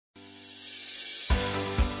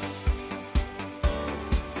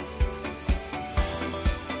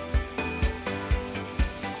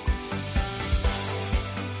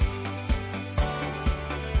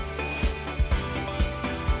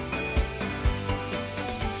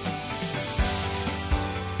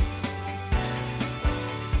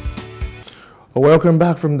Welcome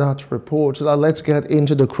back from that report. Now let's get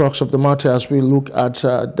into the crux of the matter as we look at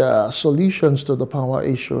the solutions to the power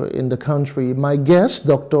issue in the country. My guest,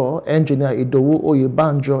 Dr. Engineer Idowu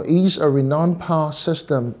Oyebanjo, is a renowned power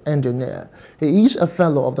system engineer. He is a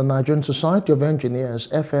fellow of the Nigerian Society of Engineers,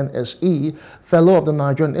 FNSE, fellow of the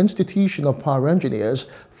Nigerian Institution of Power Engineers,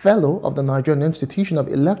 fellow of the Nigerian Institution of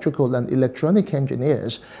Electrical and Electronic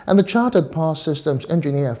Engineers, and the Chartered Power Systems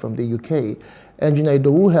Engineer from the UK. Engineer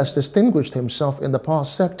Idowu has distinguished himself in the power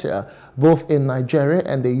sector, both in Nigeria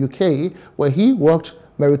and the UK, where he worked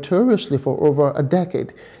meritoriously for over a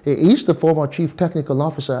decade. He is the former Chief Technical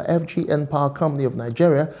Officer, FGN Power Company of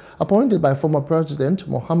Nigeria, appointed by former President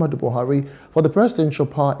Muhammadu Buhari for the Presidential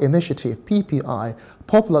Power Initiative, PPI,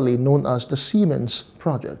 popularly known as the Siemens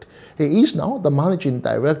Project. He is now the Managing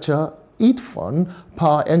Director, IDFON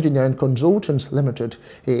Power Engineering Consultants Limited.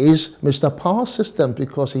 He is Mr. Power Systems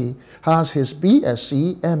because he has his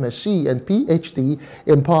BSc, MSc, and PhD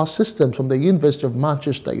in Power Systems from the University of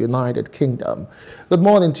Manchester, United Kingdom. Good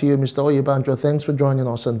morning to you, Mr. Oyebanjo. Thanks for joining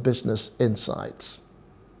us on Business Insights.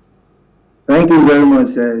 Thank you very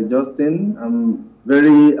much, Justin. I'm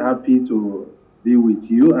very happy to be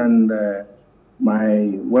with you, and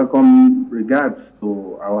my welcome regards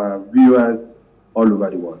to our viewers all over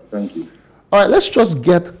the world. Thank you. All right, let's just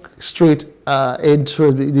get straight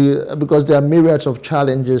into because there are myriads of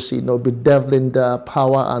challenges, bedeviling the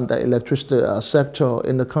power and the electricity sector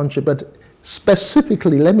in the country. But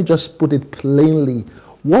specifically, let me just put it plainly,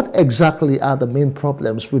 what exactly are the main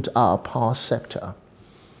problems with our power sector?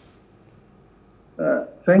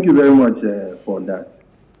 Thank you very much for that.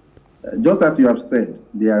 Just as you have said,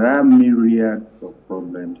 there are myriads of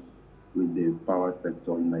problems with the power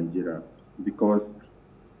sector in Nigeria, because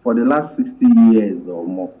for the last 60 years or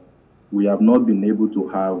more, we have not been able to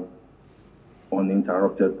have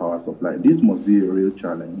uninterrupted power supply. This must be a real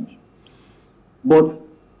challenge. But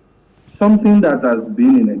something that has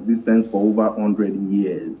been in existence for over 100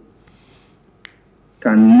 years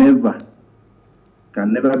can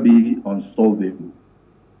never be unsolvable.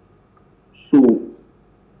 So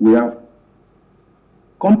we have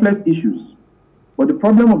complex issues. But the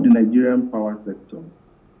problem of the Nigerian power sector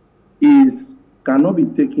cannot be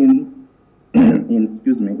taken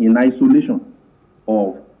in isolation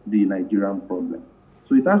of the Nigerian problem.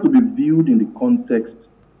 So it has to be viewed in the context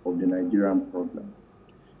of the Nigerian problem.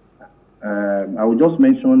 I will just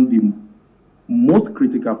mention the most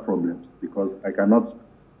critical problems, because I cannot,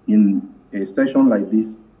 in a session like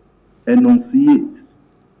this, enunciate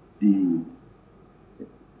the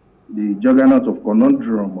juggernaut of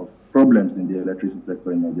conundrum of problems in the electricity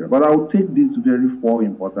sector in Nigeria. But I will take these very four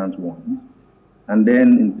important ones, and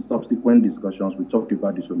then in the subsequent discussions, we talk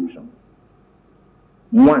about the solutions.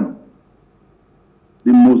 One,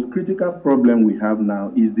 the most critical problem we have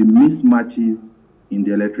now is the mismatches in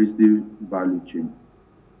the electricity value chain.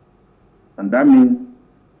 And that means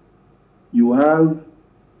you have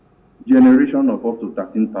generation of up to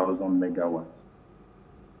 13,000 megawatts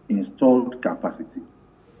installed capacity.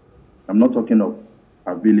 I'm not talking of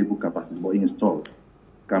available capacity, but installed,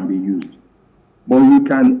 can be used. But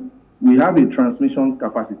we have a transmission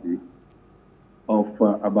capacity of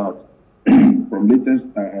about, from latest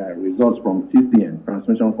results from TCN,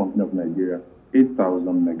 Transmission Company of Nigeria,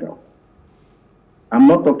 8,000 megawatts. I'm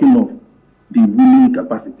not talking of the wheeling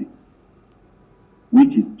capacity,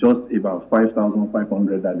 which is just about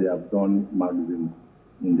 5,500 that they have done maximum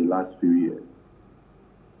in the last few years.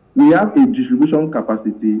 We have a distribution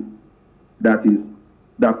capacity that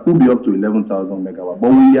could be up to 11,000 megawatts, but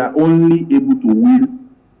we are only able to wheel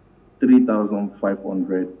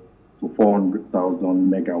 3,500 to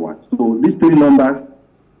 400,000 megawatts. So these three numbers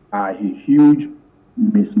are a huge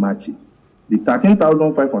mismatches. The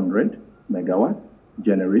 13,500 megawatt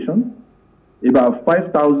generation, about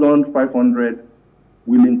 5,500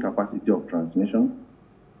 wheeling capacity of transmission,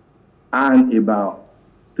 and about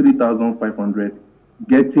 3,500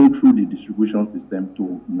 getting through the distribution system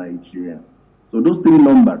to Nigerians. So those three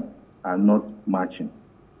numbers are not matching,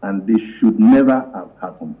 and they should never have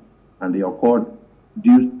happened. And they occurred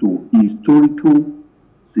due to historical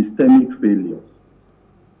systemic failures.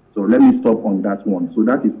 So let me stop on that one. So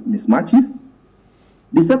that is mismatches.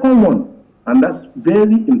 The second one, and that's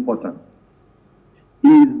very important,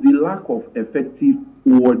 is the lack of effective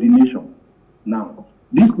coordination. Now,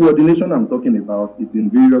 this coordination I'm talking about is in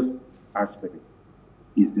various aspects.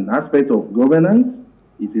 It's in aspects of governance,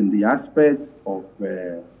 it's in the aspect of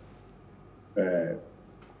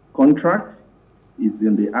contracts, it's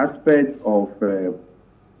in the aspect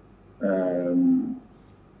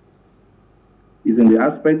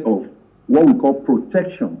of what we call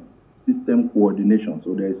protection system coordination.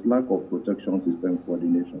 So there is lack of protection system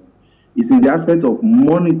coordination. It's in the aspect of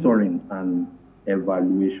monitoring and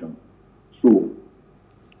evaluation. So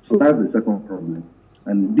that's the second problem.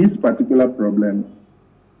 And this particular problem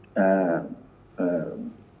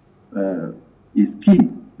is key,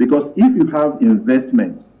 because if you have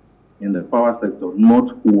investments in the power sector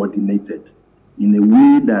not coordinated in a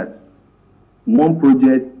way that one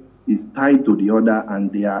project is tied to the other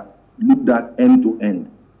and they are looked at end to end,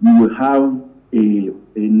 you will have a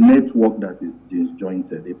network that is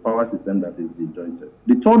disjointed, a power system that is disjointed.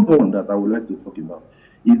 The third one that I would like to talk about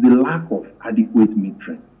is the lack of adequate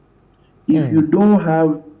metering. If you don't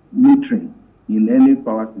have metering in any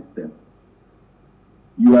power system,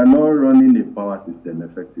 you are not running a power system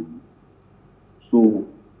effectively. So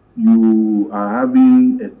you are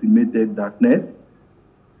having estimated darkness.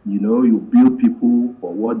 You know, you bill people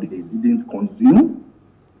for what they didn't consume.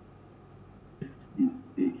 This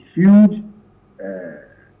is a huge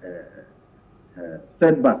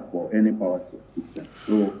setback for any power system.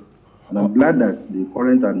 So, and I'm glad that the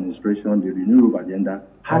current administration, the Renewable Agenda,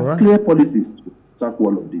 has clear policies to tackle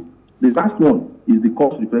all of this. The last one is the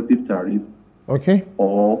cost-reflective tariff,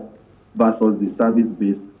 or versus the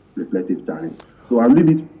service-based reflective tariff. So I'll leave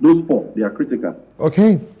it, those four, they are critical.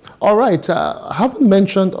 Okay. All right. I haven't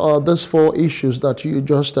mentioned these four issues that you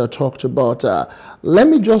just talked about. Let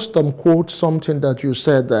me just quote something that you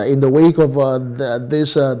said in the wake of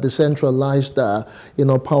this decentralized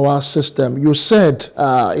power system. You said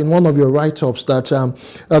in one of your write-ups that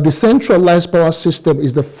a decentralized power system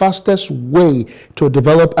is the fastest way to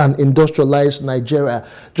develop and industrialize Nigeria.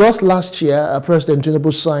 Just last year, President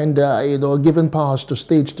Tinubu signed, giving powers to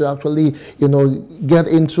states to actually, get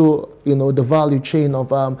into, the value chain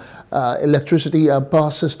of electricity power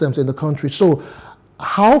systems in the country. So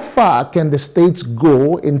how far can the states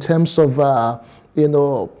go in terms of,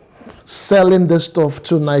 selling this stuff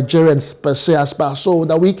to Nigerians per se, so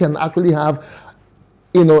that we can actually have,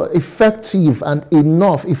 effective and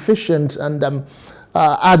enough, efficient and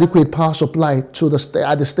adequate power supply to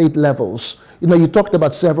at the state levels? You talked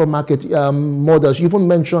about several market models. You even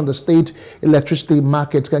mentioned the state electricity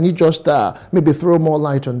market. Can you just maybe throw more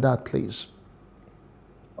light on that, please?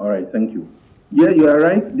 All right, thank you. Yeah, you are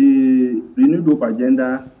right. The Renewable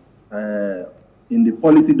Agenda in the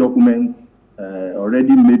policy document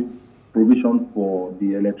already made provision for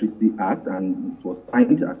the Electricity Act, and it was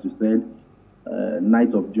signed, as you said,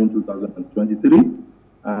 9th of June 2023.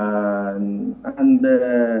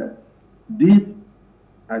 This,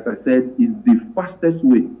 as I said, is the fastest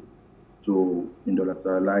way to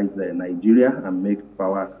industrialize Nigeria and make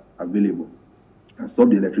power available and solve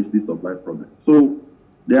the electricity supply problem. So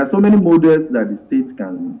there are so many models that the states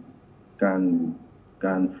can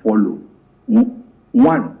follow.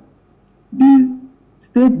 One, the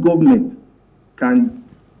state governments can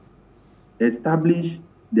establish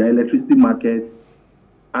their electricity market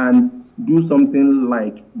and do something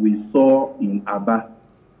like we saw in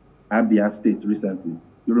Abia State recently.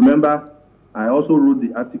 You remember, I also wrote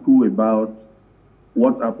the article about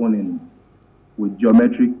what happened with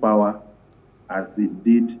geometric power as it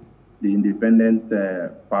did the independent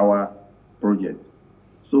power project.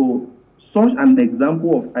 So such an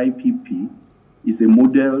example of IPP is a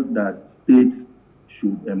model that states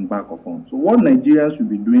should embark upon. So what Nigerians should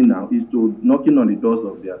be doing now is to knocking on the doors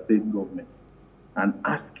of their state governments and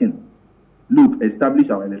asking, look, establish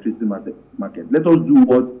our electricity market. Let us do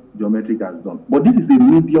what Geometric has done. But this is a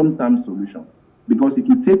medium-term solution, because it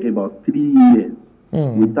will take about 3 years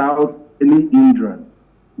without any hindrance,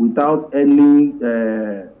 without any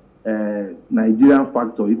Nigerian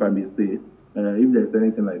factor, if I may say, if there's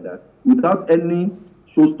anything like that. Without any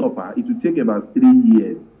showstopper, it will take about 3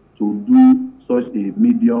 years to do such a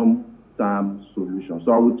medium-term solution.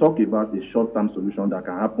 So I will talk about a short-term solution that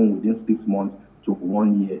can happen within 6 months to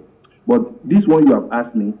 1 year. But this one you have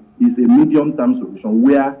asked me is a medium-term solution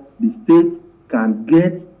where the states can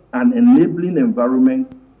get an enabling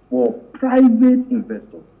environment for private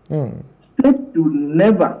investors. States should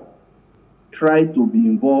never try to be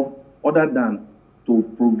involved other than to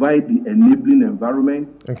provide the enabling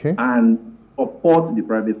environment and support the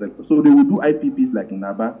private sector. So they will do IPPs like in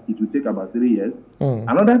Aba. It will take about 3 years.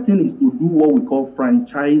 Another thing is to do what we call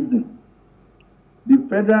franchising. The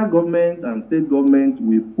federal government and state governments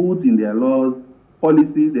will put in their laws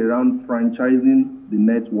policies around franchising the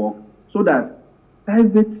network so that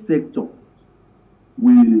private sector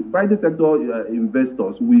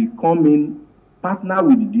investors will come in, partner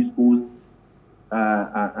with the discos,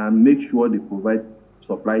 and make sure they provide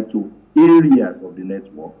supply to areas of the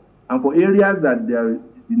network. And for areas that there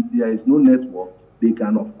is no network, they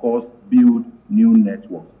can, of course, build new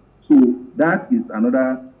networks. So that is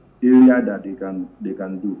another area that they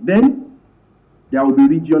can do. Then there will be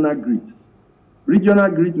regional grids. Regional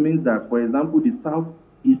grid means that, for example, the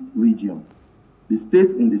Southeast region, the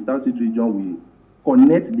states in the Southeast region will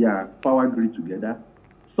connect their power grid together.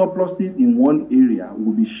 Surpluses in one area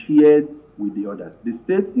will be shared with the others. The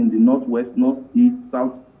states in the Northwest, Northeast,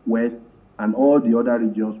 Southwest, and all the other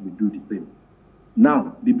regions will do the same.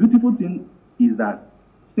 Now, the beautiful thing is that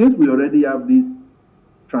since we already have this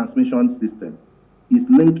transmission system, it's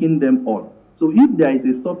linking them all. So if there is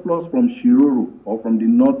a surplus from Shiroro or from the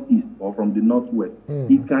Northeast or from the Northwest,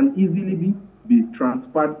 it can easily be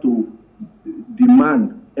transferred to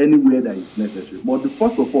demand anywhere that is necessary. But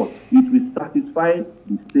first of all, it will satisfy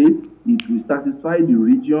the state, it will satisfy the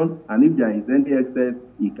region, and if there is any excess,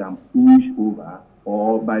 it can push over,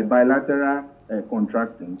 or by bilateral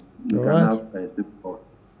contracting, you can have a step forward.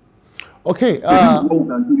 Okay. So this is what we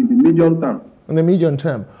can do in the medium term. In the medium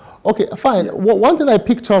term. Okay, fine. Yeah. One thing I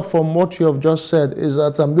picked up from what you have just said is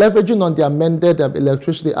that leveraging on the amended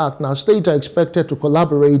Electricity Act, now states are expected to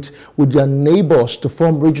collaborate with their neighbors to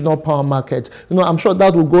form regional power markets. You know, I'm sure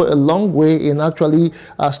that will go a long way in actually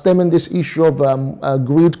stemming this issue of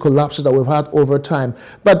grid collapses that we've had over time.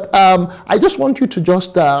 But I just want you to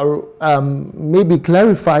just maybe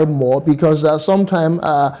clarify more, because sometime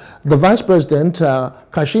the Vice President,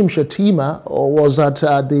 Kashim Shettima, was at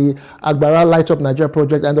the Agbara Light Up Nigeria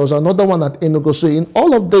project, and there was another one at Enugu. So in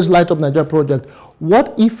all of this Light Up Nigeria project,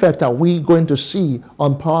 what effect are we going to see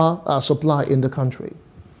on power supply in the country?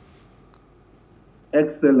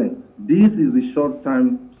 Excellent. This is the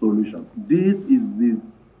short-term solution. This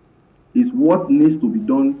is what needs to be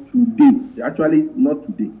done today. Actually, not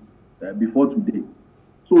today, before today.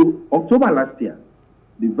 So October last year,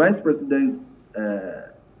 the Vice President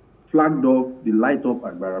flagged off the Light Up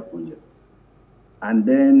Agbara project. And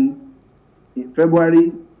then in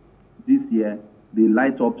February this year, the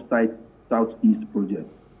Light Up Site Southeast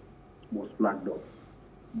project was flagged off.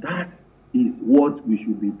 That is what we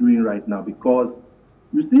should be doing right now, because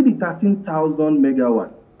you see the 13,000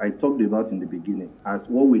 megawatts I talked about in the beginning as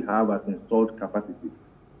what we have as installed capacity.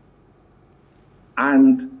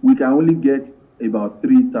 And we can only get about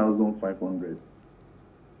 3,500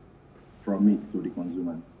 from it to the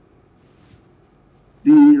consumers.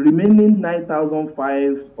 The remaining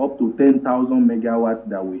 9,500 up to 10,000 megawatts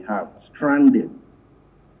that we have stranded,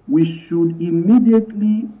 we should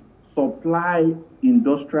immediately supply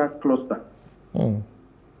industrial clusters. And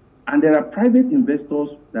there are private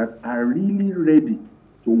investors that are really ready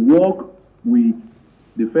to work with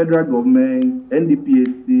the federal government,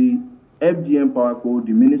 NDPAC, FGM Power Code,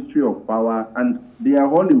 the Ministry of Power, and they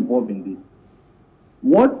are all involved in this.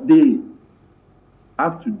 What they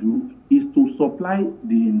have to do is to supply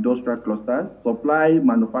the industrial clusters, supply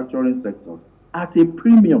manufacturing sectors at a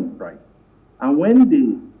premium price. And when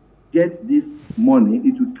they get this money,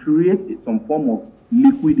 it will create some form of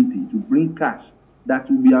liquidity to bring cash that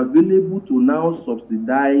will be available to now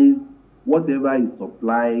subsidize whatever is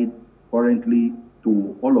supplied currently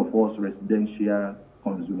to all of us residential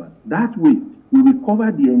consumers. That way, we will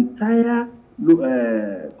cover the entire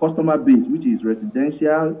customer base, which is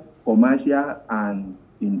residential, commercial, and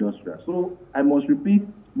industrial. So I must repeat,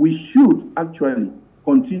 we should actually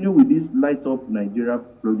continue with this Light Up Nigeria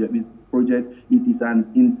project. This project, it is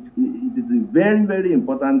a very, very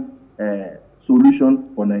important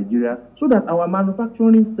solution for Nigeria, so that our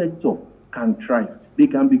manufacturing sector can thrive. They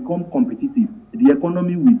can become competitive. The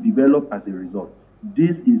economy will develop as a result.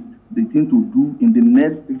 This is the thing to do in the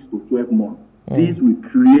next 6 to 12 months. This will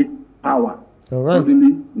create power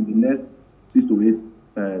suddenly in the next 6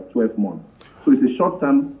 to 12 months. So it's a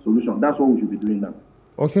short-term solution. That's what we should be doing now.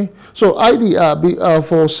 Okay, so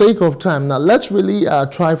for sake of time, now let's really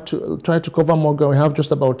try to cover more ground. We have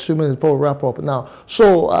just about 2 minutes before we wrap up now.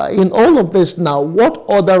 So in all of this now, what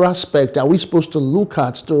other aspect are we supposed to look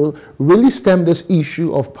at to really stem this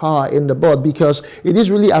issue of power in the board? Because it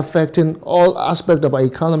is really affecting all aspects of our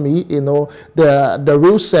economy. You know, the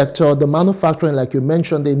real sector, the manufacturing, like you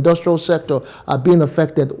mentioned, the industrial sector are being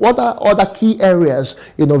affected. What are other key areas,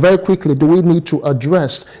 you know, very quickly, do we need to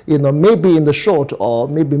address, you know, maybe in the short or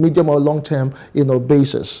maybe medium or long term, you know,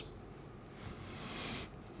 basis?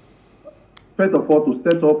 First of all,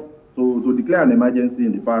 to declare an emergency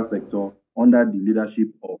in the power sector under the leadership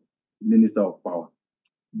of the Minister of Power.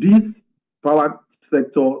 This power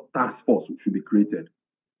sector task force should be created.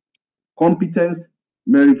 Competence,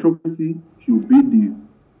 meritocracy should be the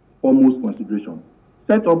foremost consideration.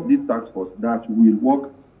 Set up this task force that will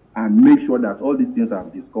work and make sure that all these things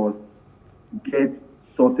I've discussed get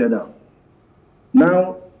sorted out.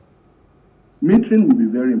 Now, metering will be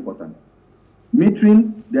very important.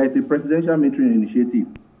 Metering, there is a presidential metering initiative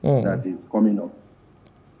that is coming up.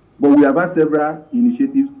 But we have had several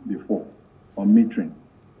initiatives before on metering.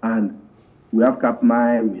 And we have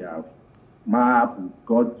Capmi, we have MAP,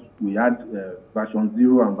 we had version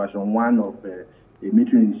 0 and version 1 of a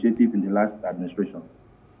metering initiative in the last administration.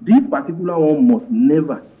 This particular one must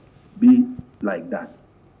never be like that.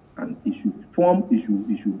 And it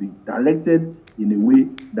should be directed in a way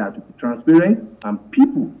that will be transparent, and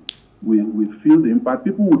people will feel the impact.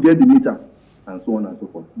 People will get the meters, and so on and so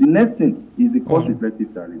forth. The next thing is the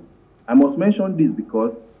cost-reflective tariff. I must mention this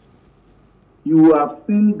because you have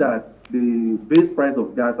seen that the base price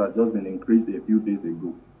of gas has just been increased a few days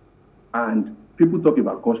ago, and people talk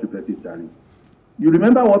about cost-reflective tariff. You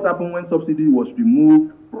remember what happened when subsidy was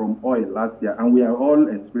removed from oil last year, and we are all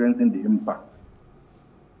experiencing the impact.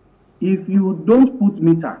 If you don't put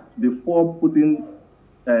meters before putting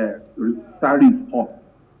tariff up,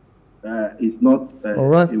 it's not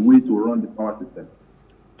a way to run the power system.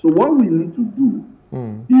 So what we need to do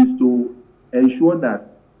is to ensure that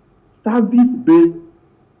service-based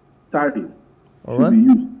tariff should be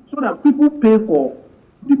used so that people pay for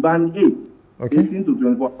the band A, 18 to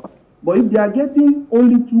 24 hours. But if they are getting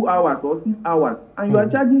only 2 hours or 6 hours and you are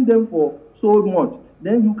charging them for so much,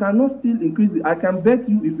 then you cannot still increase it. I can bet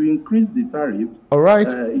you if you increase the tariffs,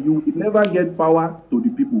 you will never get power to the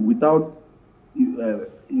people without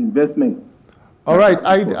investment. All right,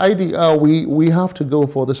 we have to go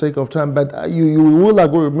for the sake of time, but you will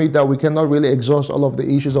agree with me that we cannot really exhaust all of the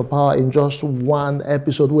issues of power in just one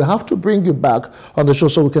episode. We have to bring you back on the show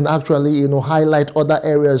so we can actually, highlight other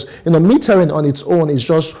areas. Metering on its own is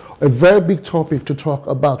just a very big topic to talk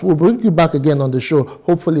about. We'll bring you back again on the show,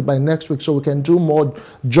 hopefully by next week, so we can do more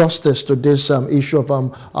justice to this issue of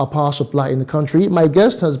our power supply in the country. My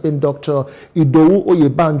guest has been Dr. Idowu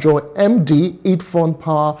Oyebanjo, MD, Idfon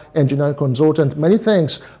Power Engineering Consultant. Many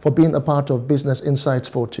thanks for being a part of Business Insights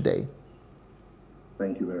for today.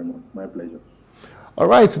 Thank you very much. My pleasure. All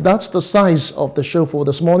right, that's the size of the show for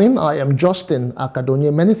this morning. I am Justin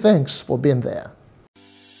Akadonye. Many thanks for being there.